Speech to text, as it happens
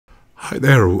Hi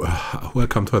there,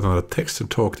 welcome to another text and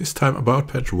talk, this time about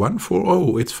patch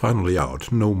 140. It's finally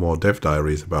out, no more dev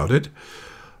diaries about it.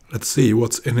 Let's see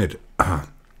what's in it.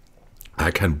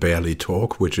 I can barely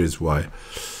talk, which is why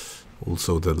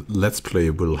also the Let's Play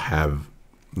will have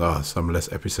some less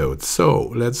episodes.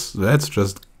 So let's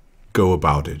just go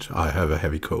about it. I have a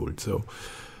heavy cold, so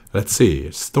let's see.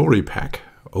 Story pack.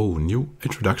 Oh, new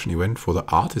introduction event for the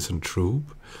Artisan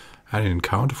Troop and an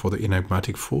encounter for the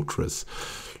Enigmatic Fortress.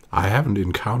 I haven't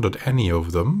encountered any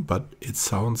of them, but it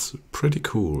sounds pretty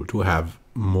cool to have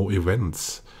more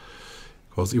events.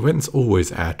 Because events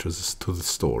always add to the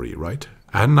story, right?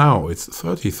 And now it's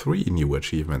 33 new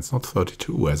achievements, not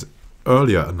 32 as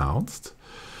earlier announced.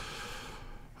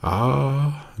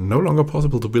 No longer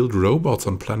possible to build robots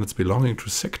on planets belonging to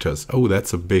sectors. Oh,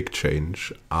 that's a big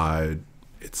change.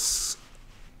 It's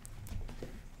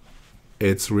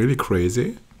really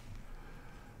crazy.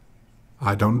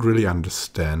 I don't really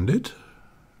understand it.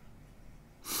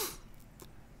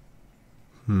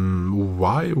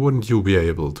 Why wouldn't you be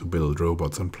able to build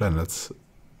robots on planets?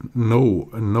 No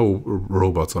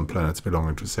robots on planets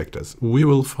belonging to sectors. We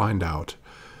will find out.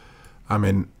 I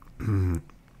mean,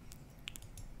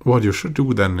 what you should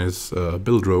do then is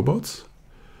build robots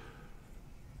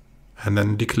and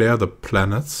then declare the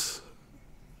planets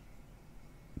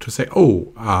to say,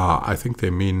 oh, I think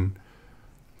they mean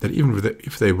that even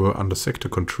if they were under sector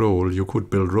control, you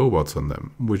could build robots on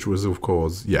them, which was, of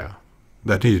course, yeah,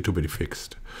 that needed to be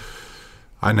fixed.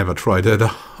 I never tried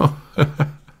that.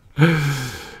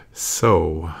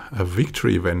 So, a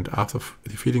victory event after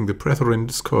defeating the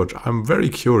Pretherin Scourge. I'm very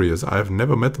curious. I have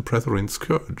never met the Pretherin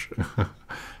Scourge.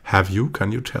 Have you?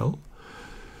 Can you tell?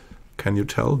 Can you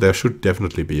tell? There should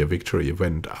definitely be a victory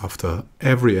event after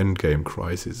every endgame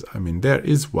crisis. I mean, there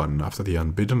is one after the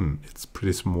Unbidden. It's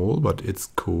pretty small, but it's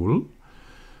cool.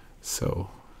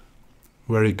 So,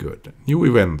 very good. New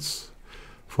events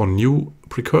for new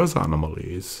precursor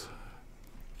anomalies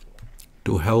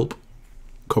to help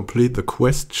complete the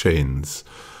quest chains.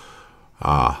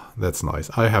 Ah, that's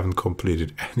nice. I haven't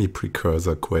completed any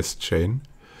precursor quest chain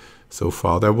so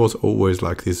far. There was always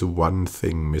like this one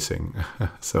thing missing.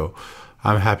 So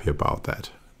I'm happy about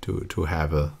that, to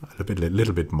have a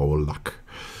little bit more luck.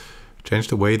 Change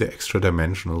the way the extra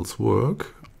dimensionals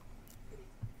work.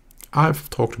 I've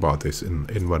talked about this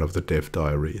in one of the dev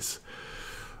diaries.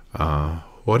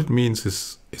 What it means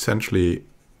is essentially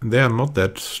they are not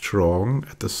that strong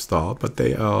at the start, but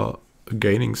they are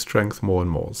gaining strength more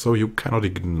and more. So you cannot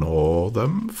ignore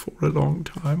them for a long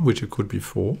time, which you could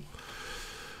before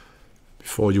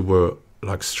you were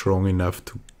like strong enough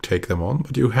to take them on,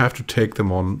 but you have to take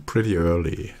them on pretty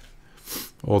early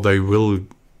or they will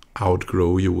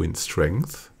outgrow you in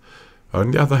strength.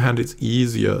 On the other hand, it's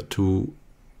easier to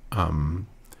hammer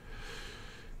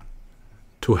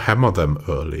them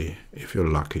early if you're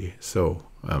lucky. So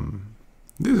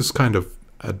this is kind of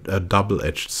a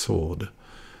double-edged sword,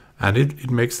 and it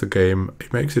makes the game,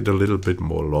 it makes it a little bit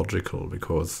more logical,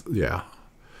 because yeah,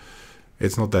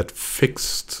 it's not that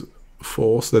fixed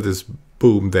force that is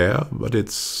boom there, but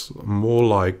it's more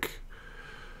like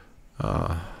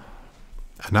an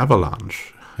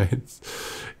avalanche.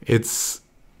 It's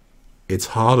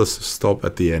hardest to stop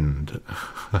at the end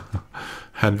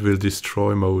and will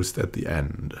destroy most at the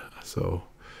end. So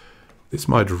this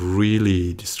might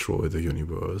really destroy the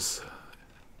universe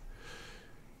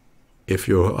if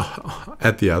you're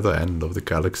at the other end of the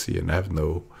galaxy and have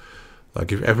no,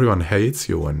 like, if everyone hates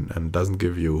you and doesn't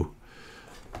give you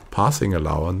passing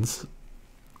allowance,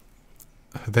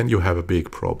 then you have a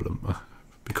big problem,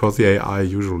 because the AI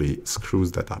usually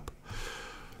screws that up.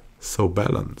 So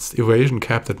balanced. Evasion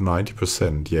capped at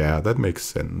 90%. Yeah, that makes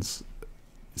sense.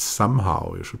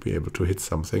 Somehow you should be able to hit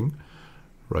something,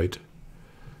 right?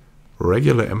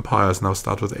 Regular empires now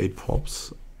start with 8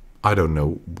 pops. I don't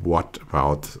know what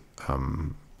about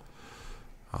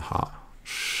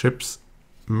ships,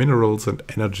 minerals and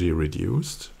energy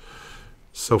reduced.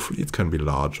 So fleets can be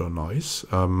larger, nice.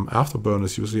 Afterburn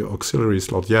is usually auxiliary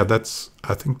slot. Yeah,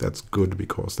 I think that's good,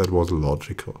 because that was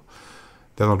logical.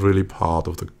 They're not really part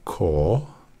of the core.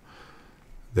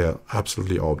 They're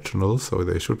absolutely optional, so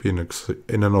they should be in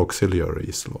an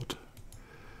auxiliary slot.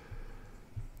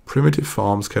 Primitive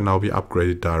farms can now be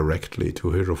upgraded directly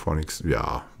to hydroponics.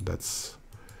 Yeah, that's...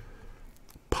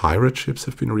 Pirate ships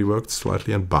have been reworked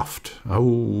slightly and buffed.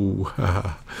 Oh,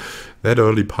 that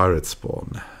early pirate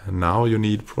spawn. Now you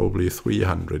need probably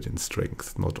 300 in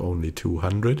strength, not only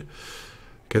 200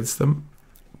 against them.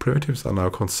 Primitives are now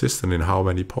consistent in how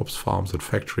many pops, farms and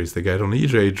factories they get on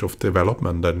each age of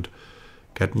development, and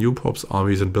get new pops,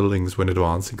 armies and buildings when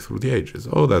advancing through the ages.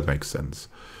 Oh, that makes sense.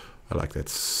 I like that.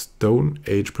 Stone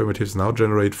Age primitives now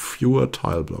generate fewer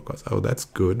tile blockers. Oh, that's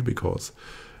good, because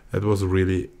that was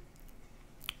really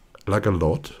like a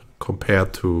lot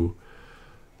compared to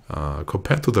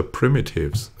the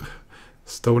primitives.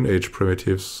 Stone Age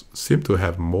primitives seem to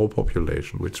have more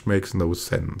population, which makes no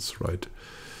sense, right?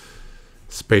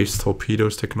 Space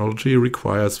torpedoes technology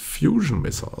requires fusion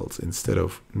missiles instead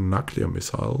of nuclear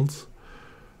missiles.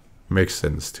 Makes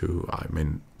sense too. I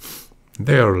mean,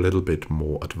 they are a little bit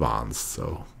more advanced,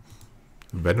 so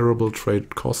venerable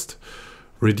trade cost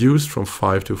reduced from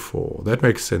 5 to 4. That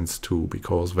makes sense too,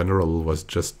 because venerable was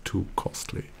just too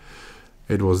costly.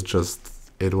 It was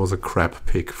a crap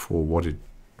pick for what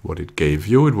it gave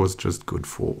you. It was just good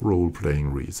for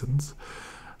role-playing reasons.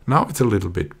 Now it's a little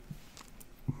bit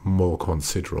more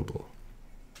considerable.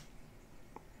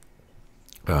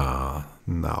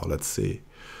 Now let's see.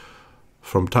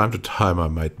 From time to time I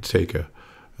might take a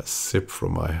sip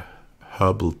from my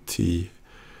herbal tea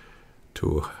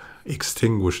to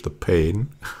extinguish the pain.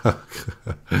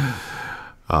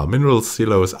 Mineral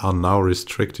silos are now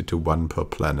restricted to 1 per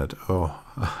planet. Oh,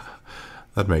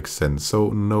 that makes sense. So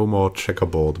no more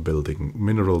checkerboard building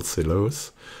mineral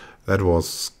silos. That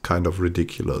was kind of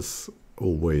ridiculous,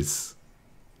 always,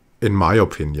 in my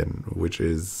opinion, which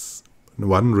is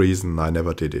one reason I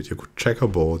never did it. You could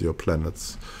checkerboard your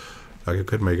planets. Like you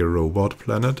could make a robot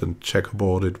planet and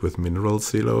checkerboard it with mineral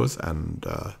silos and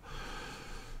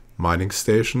mining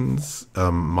stations,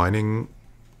 mining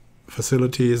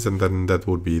facilities, and then that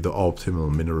would be the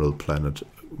optimal mineral planet.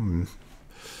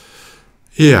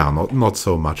 Yeah, not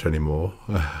so much anymore.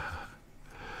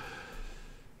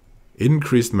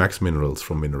 Increased max minerals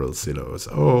from mineral silos.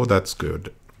 Oh, that's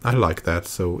good. I like that.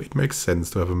 So it makes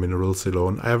sense to have a mineral silo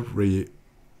on every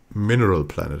mineral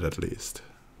planet at least.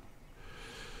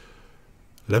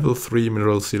 Level 3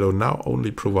 mineral silo now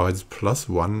only provides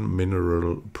 +1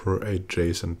 mineral per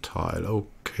adjacent tile.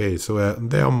 Okay, so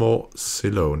they are more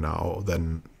silo now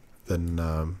than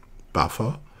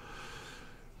buffer,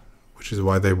 which is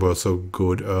why they were so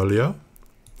good earlier.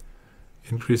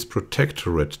 Increased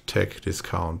protectorate tech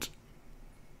discount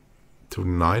to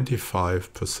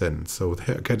 95%, so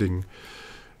they're getting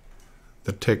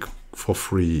the tech for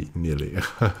free nearly.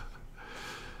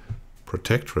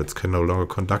 Protectorates can no longer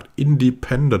conduct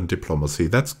independent diplomacy.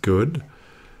 That's good.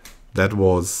 That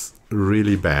was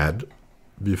really bad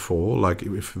before. Like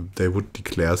if they would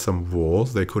declare some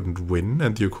wars, they couldn't win,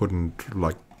 and you couldn't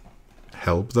like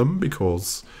help them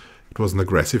because it was an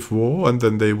aggressive war, and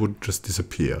then they would just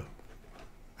disappear.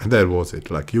 And that was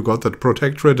it. Like you got that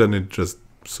protectorate, and it just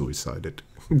suicided.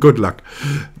 Good luck.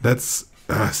 That's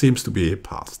seems to be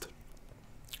past.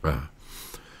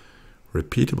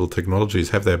 Repeatable technologies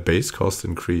have their base cost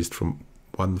increased from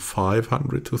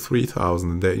 1,500 to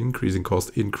 3,000, and their increasing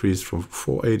cost increased from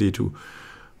 480 to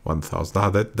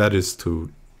 1,000. That is to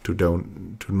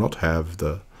not have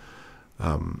the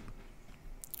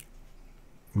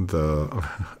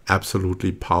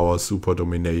absolutely power super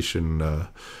domination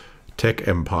tech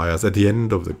empires at the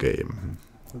end of the game.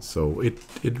 So it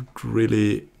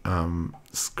really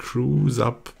screws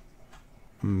up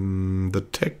the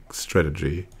tech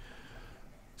strategy.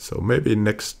 So maybe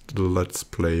next Let's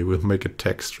Play we'll make a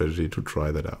tech strategy to try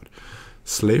that out.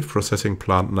 Slave processing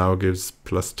plant now gives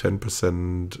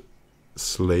 +10%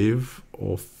 slave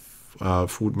of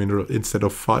food mineral instead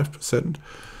of 5%.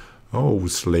 Oh,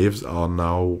 slaves are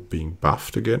now being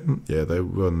buffed again. Yeah, they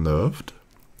were nerfed.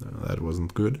 That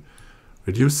wasn't good.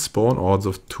 Reduced spawn odds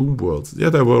of tomb worlds. Yeah,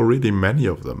 there were really many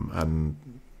of them. And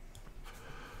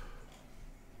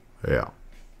yeah,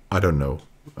 I don't know.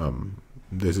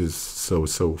 This is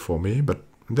so-so for me, but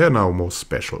they're now more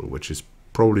special, which is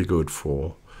probably good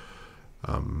for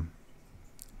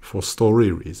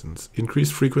story reasons.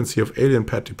 Increased frequency of alien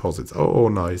pet deposits. Oh,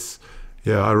 nice.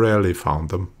 Yeah, I rarely found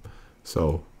them.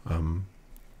 So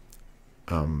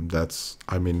that's,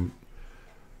 I mean,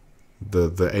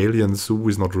 the alien zoo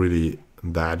is not really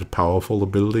that powerful a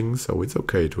building, so it's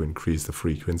okay to increase the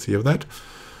frequency of that.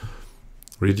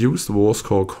 Reduced war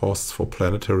score costs for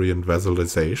planetary and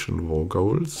vassalization war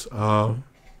goals.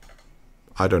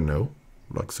 I don't know.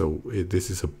 Like, so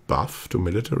this is a buff to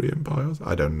military empires?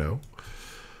 I don't know.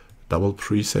 Double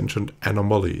pre-sentient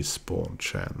anomaly spawn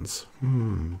chance.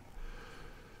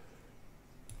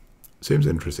 Seems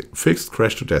interesting. Fixed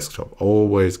crash to desktop.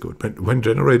 Always good. When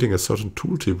generating a certain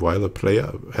tooltip while the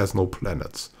player has no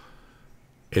planets.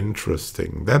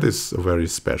 Interesting. That is a very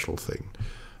special thing.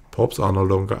 Pops are no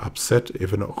longer upset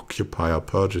if an occupier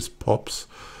purges pops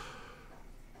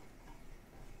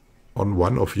on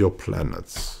one of your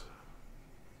planets.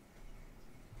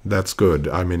 That's good.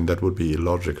 I mean, that would be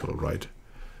illogical, right?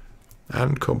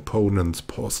 And components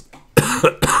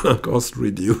Cost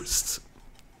reduced.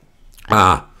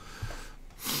 Ah.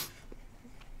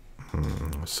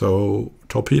 So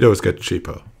torpedoes get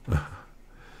cheaper.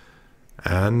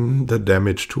 And the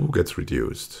damage too gets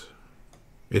reduced.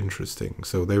 Interesting.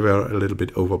 So they were a little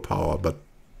bit overpowered, but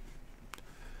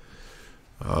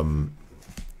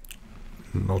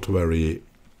not very,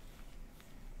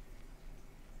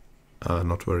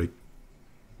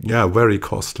 very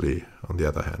costly on the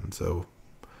other hand. So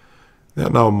they are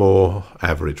now more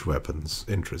average weapons.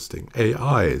 Interesting.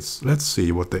 AIs. Let's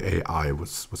see what the AI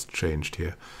was changed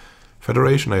here.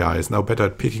 Federation AI is now better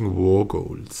at picking war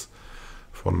goals.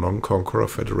 For non-conqueror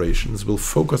federations, will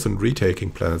focus on retaking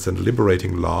planets and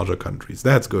liberating larger countries.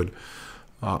 That's good.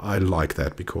 I like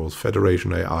that, because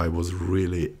Federation AI was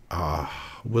really...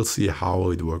 we'll see how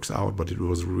it works out, but it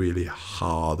was really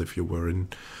hard if you were in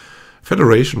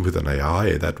Federation with an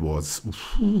AI. That was...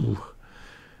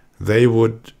 they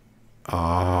would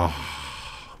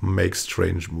make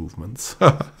strange movements.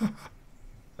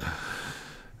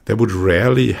 They would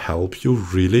rarely help you,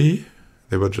 really.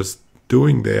 They were just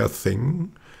doing their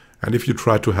thing, and if you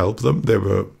tried to help them, they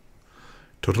were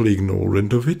totally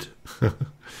ignorant of it.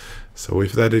 So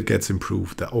if that it gets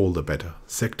improved, all the better.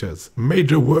 Sectors.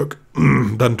 Major work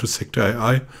done to Sector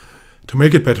AI to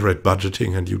make it better at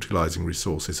budgeting and utilizing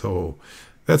resources. Oh,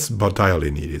 that's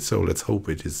entirely needed, so let's hope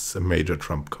it is a major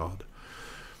trump card.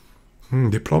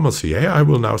 Diplomacy. AI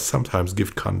will now sometimes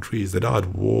gift countries that are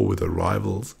at war with their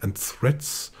rivals and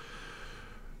threats.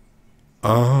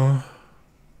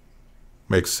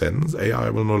 Makes sense. AI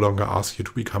will no longer ask you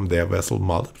to become their vessel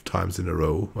multiple times in a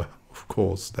row. Well, of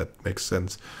course, that makes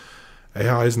sense.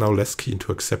 AI is now less keen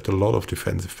to accept a lot of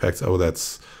defensive pacts. Oh,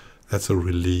 that's a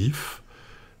relief.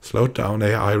 Slowed down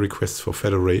AI requests for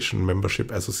Federation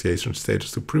membership association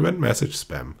status to prevent message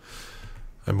spam.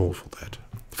 I'm all for that.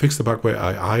 Fix the bug where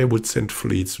AI would send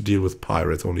fleets to deal with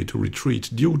pirates only to retreat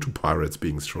due to pirates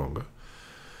being stronger.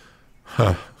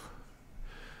 Huh.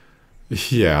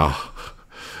 Yeah.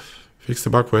 Fix the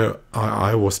bug where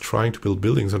I was trying to build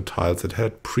buildings on tiles that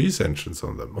had pre-sentience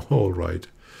on them. All right.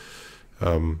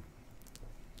 And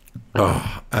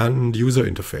user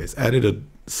interface. Added a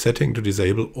setting to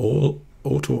disable all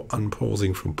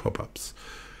auto-unpausing from pop-ups.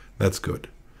 That's good.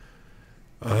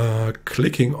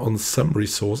 Clicking on some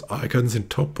resource icons in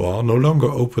top bar no longer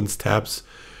opens tabs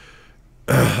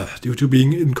due to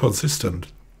being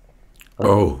inconsistent.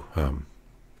 Oh.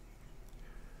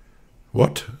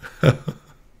 What?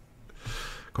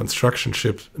 Construction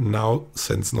ship now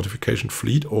sends notification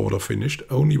fleet order finished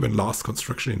only when last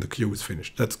construction in the queue is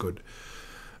finished. That's good.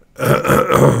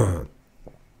 That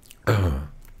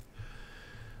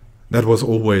was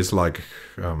always like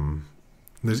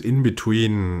this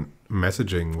in-between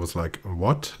messaging was like,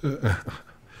 what?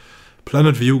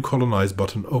 Planet view colonize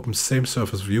button opens same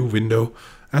surface view window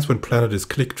as when planet is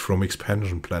clicked from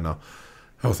expansion planner.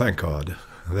 Oh, thank God.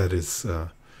 That is...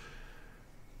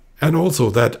 and also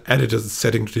that editor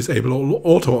setting to disable all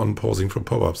auto-unpausing from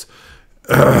pop-ups.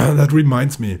 That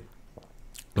reminds me,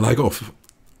 like of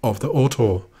the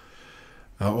auto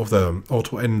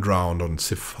end round on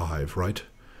Civ 5, right?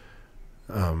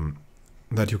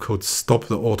 That you could stop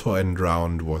the auto end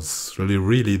round was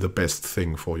really the best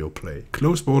thing for your play.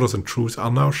 Close borders and truce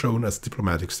are now shown as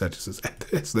diplomatic statuses,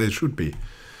 as they should be,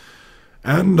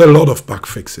 and a lot of bug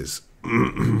fixes.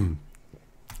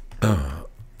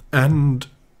 And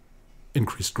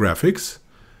increased graphics.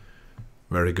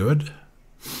 Very good.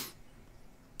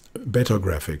 Better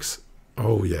graphics.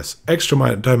 Oh yes.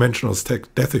 Extra dimensional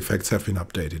death effects have been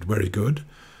updated. Very good.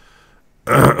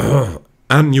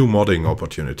 And new modding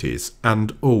opportunities.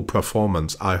 And oh,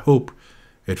 performance. I hope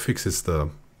it fixes the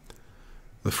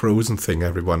frozen thing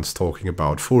everyone's talking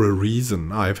about. For a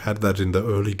reason. I've had that in the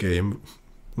early game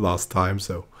last time,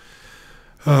 so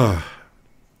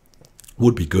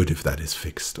would be good if that is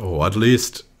fixed. Or at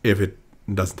least if it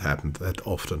doesn't happen that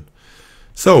often.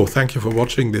 So, thank you for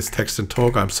watching this text and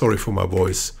talk. I'm sorry for my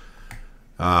voice.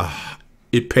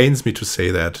 It pains me to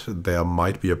say that there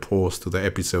might be a pause to the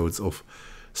episodes of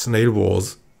Snail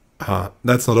Wars.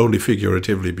 That's not only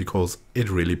figuratively, because it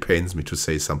really pains me to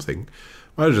say something.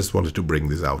 I just wanted to bring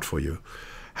this out for you.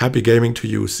 Happy gaming to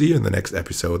you. See you in the next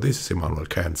episode. This is Immanuel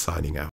signing out.